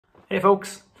Hey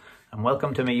folks, and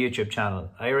welcome to my YouTube channel,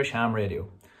 Irish Ham Radio.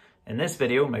 In this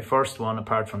video, my first one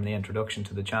apart from the introduction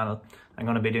to the channel, I'm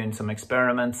going to be doing some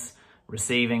experiments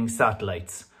receiving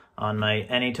satellites on my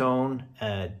Anytone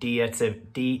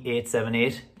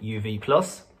D878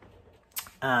 UV+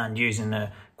 and using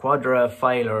a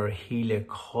quadrifilar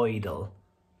helicoidal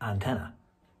antenna.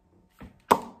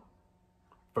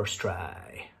 First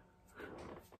try.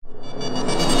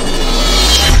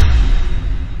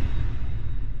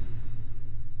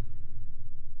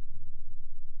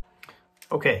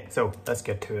 Okay, so let's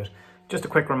get to it. Just a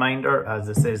quick reminder, as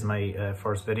this is my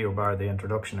first video bar the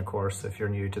introduction, of course, if you're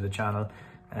new to the channel.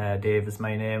 Dave is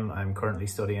my name. I'm currently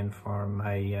studying for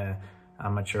my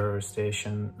amateur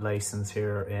station license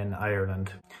here in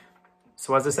Ireland.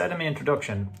 So as I said in my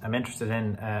introduction, I'm interested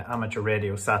in amateur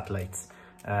radio satellites,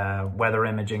 weather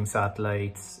imaging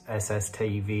satellites,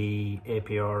 SSTV,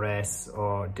 APRS,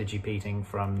 or digipeating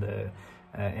from the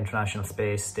International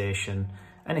Space Station,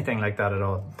 anything like that at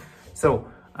all. So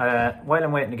while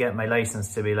I'm waiting to get my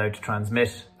license to be allowed to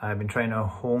transmit, I've been trying to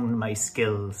hone my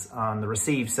skills on the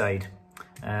receive side.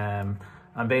 And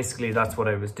basically that's what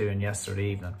I was doing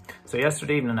yesterday evening. So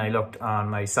yesterday evening I looked on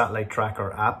my satellite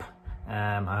tracker app,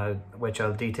 which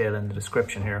I'll detail in the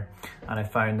description here. And I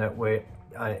found that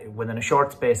within a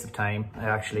short space of time, I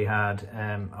actually had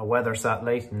a weather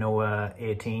satellite, NOAA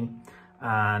 18,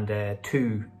 and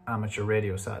two amateur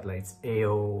radio satellites,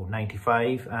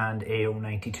 AO95 and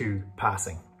AO92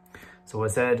 passing. So I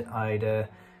said I'd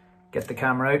get the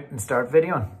camera out and start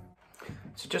videoing.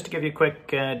 So just to give you a quick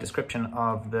description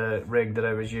of the rig that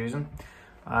I was using,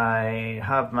 I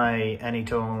have my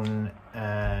Anytone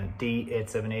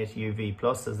D878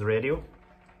 UV+ as the radio,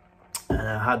 and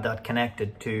I had that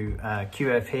connected to a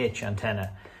QFH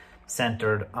antenna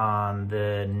centered on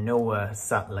the NOAA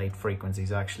satellite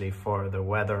frequencies actually for the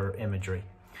weather imagery.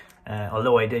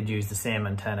 Although I did use the same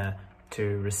antenna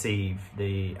to receive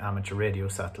the amateur radio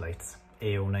satellites,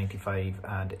 AO95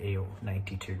 and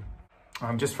AO92.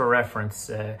 Just for reference,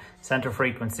 center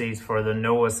frequencies for the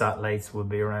NOAA satellites would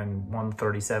be around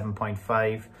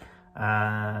 137.5,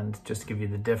 and just to give you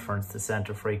the difference, the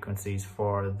center frequencies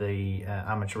for the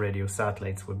amateur radio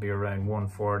satellites would be around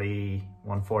 140,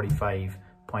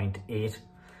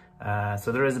 145.8.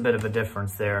 So there is a bit of a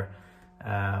difference there.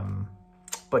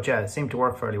 But yeah, it seemed to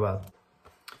work fairly well.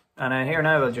 And here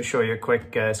now I'll just show you a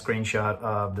quick screenshot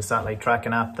of the satellite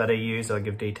tracking app that I use. I'll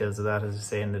give details of that, as I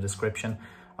say, in the description,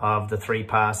 of the 3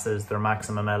 passes, their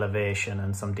maximum elevation,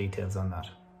 and some details on that.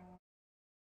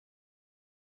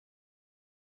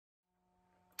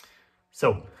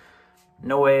 So,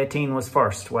 NOAA 18 was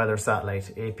first, weather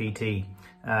satellite, APT.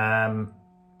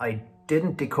 I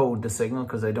didn't decode the signal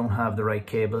because I don't have the right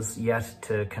cables yet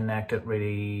to connect it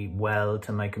really well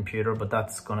to my computer, but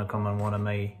that's going to come in one of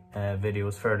my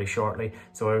videos fairly shortly.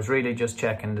 So I was really just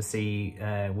checking to see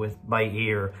by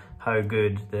ear how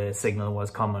good the signal was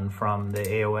coming from the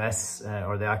AOS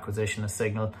or the acquisition of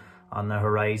signal on the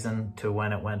horizon to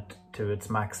when it went to its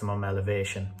maximum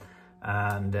elevation.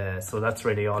 And so that's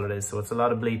really all it is. So it's a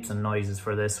lot of bleeps and noises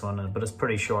for this one, but it's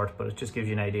pretty short, but it just gives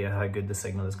you an idea how good the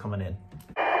signal is coming in.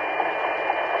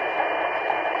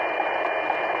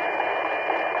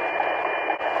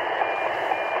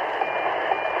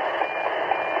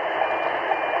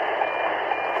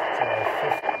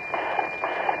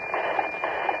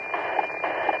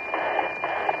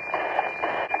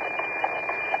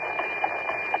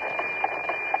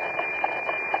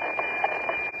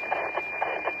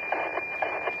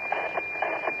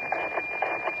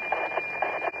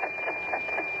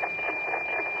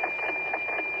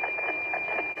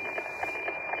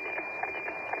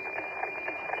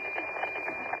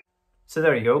 So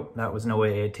there you go, that was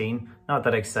NOAA 18. Not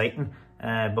that exciting,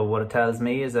 but what it tells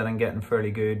me is that I'm getting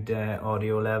fairly good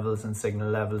audio levels and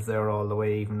signal levels there all the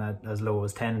way, even at as low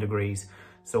as 10 degrees.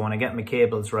 So when I get my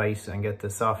cables right and get the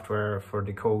software for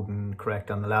decoding correct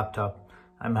on the laptop,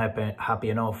 I'm happy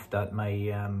enough that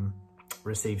my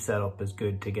receive setup is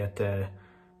good to get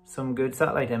some good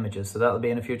satellite images. So that'll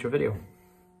be in a future video.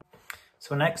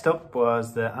 So next up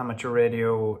was the amateur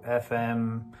radio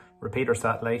FM repeater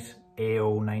satellite,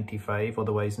 AO95,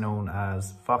 otherwise known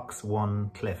as Fox 1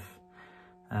 Cliff.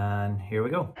 And here we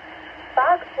go.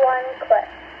 Fox 1 Cliff,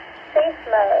 safe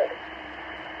mode.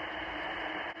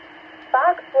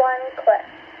 Fox 1 Cliff,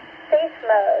 safe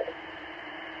mode.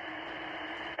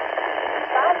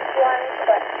 Fox 1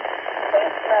 Cliff,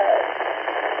 safe mode.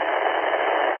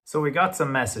 So we got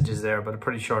some messages there, but a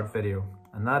pretty short video.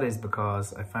 And that is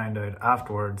because I found out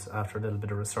afterwards, after a little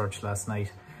bit of research last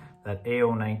night, that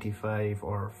AO95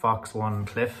 or Fox 1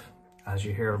 Cliff, as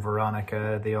you hear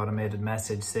Veronica, the automated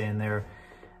message saying there,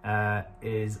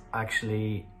 is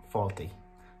actually faulty.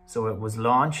 So it was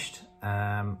launched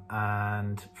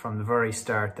and from the very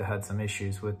start they had some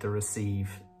issues with the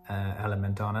receive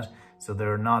element on it. So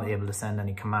they're not able to send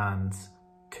any commands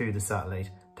to the satellite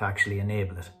to actually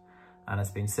enable it. And it's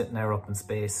been sitting there up in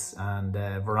space, and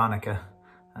Veronica,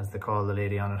 as they call the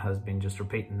lady on it, has been just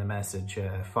repeating the message,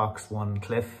 Fox 1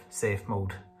 Cliff, safe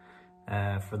mode,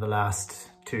 for the last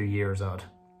 2 years odd.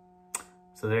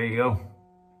 So there you go.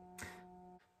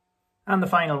 And the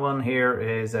final one here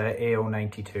is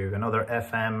AO92, another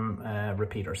FM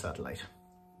repeater satellite.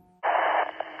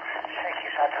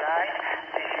 Satellite,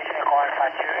 this is Echo Alpha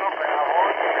 2, Bravo.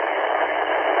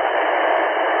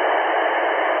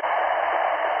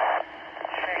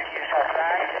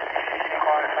 Satellite, this is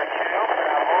Echo Alpha 2,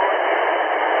 Bravo.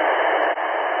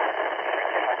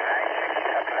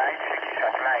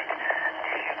 Satellite,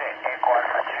 this is Echo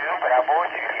Alpha 2, Bravo,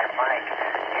 Juliet Mike.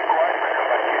 Echo Alpha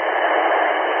number 2.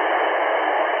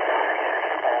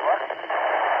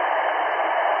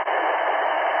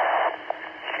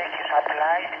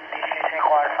 Satellite, this is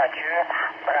Echo Alpha 2,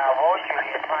 Bravo,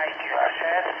 Juliet Mike, you are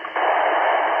set.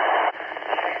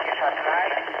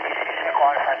 Satellite, this is Echo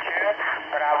Alpha 2,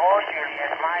 Bravo,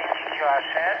 Juliet Mike, you are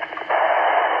set.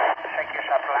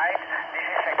 Satellite, this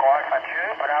is Echo Alpha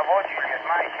 2, Bravo, Juliet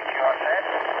Mike, you are set.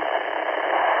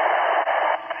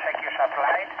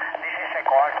 Satellite, this is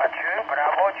Echo Alpha 2,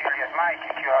 Bravo, Juliet Mike,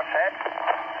 you are set.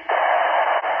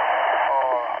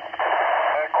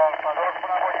 Echo Alpha 2,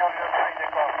 Bravo, Juliet Mike,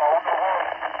 Echo Alpha 1,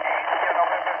 India,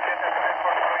 November 73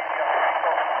 por India.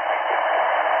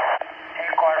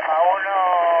 Echo Alpha 1,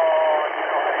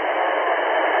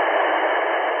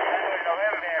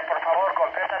 November, por favor,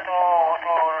 completa tu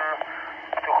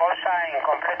call sign,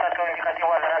 completa tu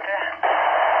indicativo adelante.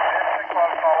 Echo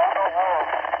Alpha 1, Wolf,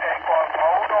 Echo Alpha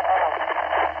 1, Wolf.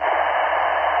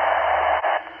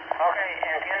 Ok,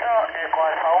 entiendo, Echo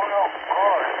Alpha 1,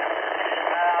 Gol.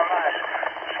 Nada más,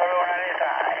 solo una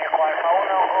letra, Echo Alpha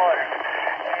 1, Gol.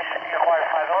 Es Echo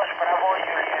Alpha 2, Bravo,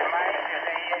 Juliet Mike,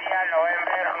 desde India,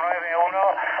 November 91,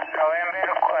 November,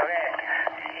 Quebec.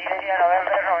 India,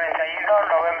 November 91,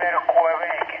 November,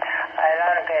 Quebec.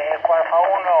 Adelante, Echo Alpha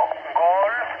 1,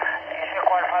 Golf. Es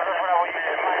Echo Alpha 2, Bravo,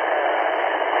 Juliet Mike.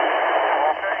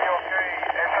 Ok,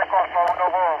 es Echo Alpha 1,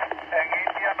 Golf. En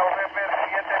India, November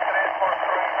 73 por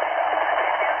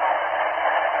India.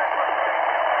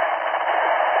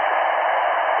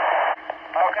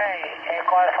 Ok,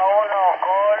 Echo Alpha 1,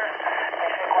 Golf,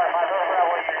 es Echo Alpha 2,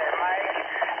 Bravo, Juliet Mike.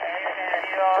 He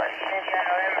entendido India,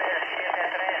 November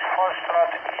 73,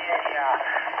 Foxtrot, India.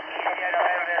 India,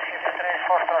 November 73,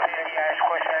 Foxtrot, India, es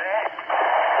QSL.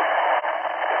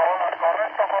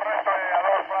 Correcto,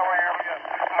 Aviador, Bravo, Juliet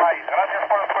Mike. Gracias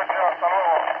por el escuchar, hasta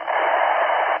luego.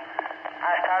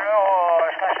 Hasta luego,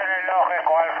 estás en el log,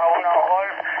 Echo Alpha 1,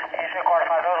 Golf, es Echo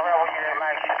Alpha 2, Bravo, Juliet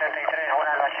Mike, 73,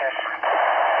 buenas noches.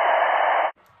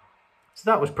 So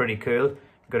that was pretty cool.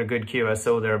 Got a good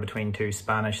QSO there between two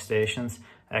Spanish stations,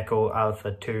 Echo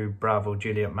Alpha 2 Bravo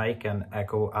Juliet Mike and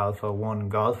Echo Alpha 1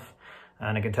 Golf.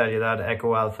 And I can tell you that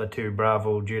Echo Alpha 2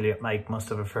 Bravo Juliet Mike must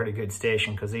have a fairly good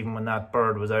station, because even when that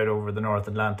bird was out over the North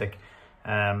Atlantic,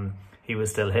 he was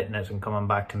still hitting it and coming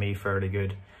back to me fairly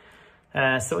good.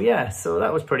 So yeah, so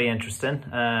that was pretty interesting.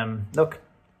 Look,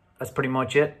 that's pretty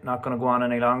much it. Not going to go on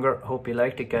any longer. Hope you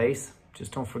liked it, guys.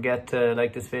 Just don't forget to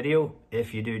like this video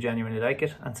if you do genuinely like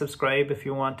it, and subscribe if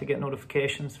you want to get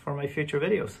notifications for my future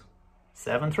videos.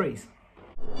 7 3s.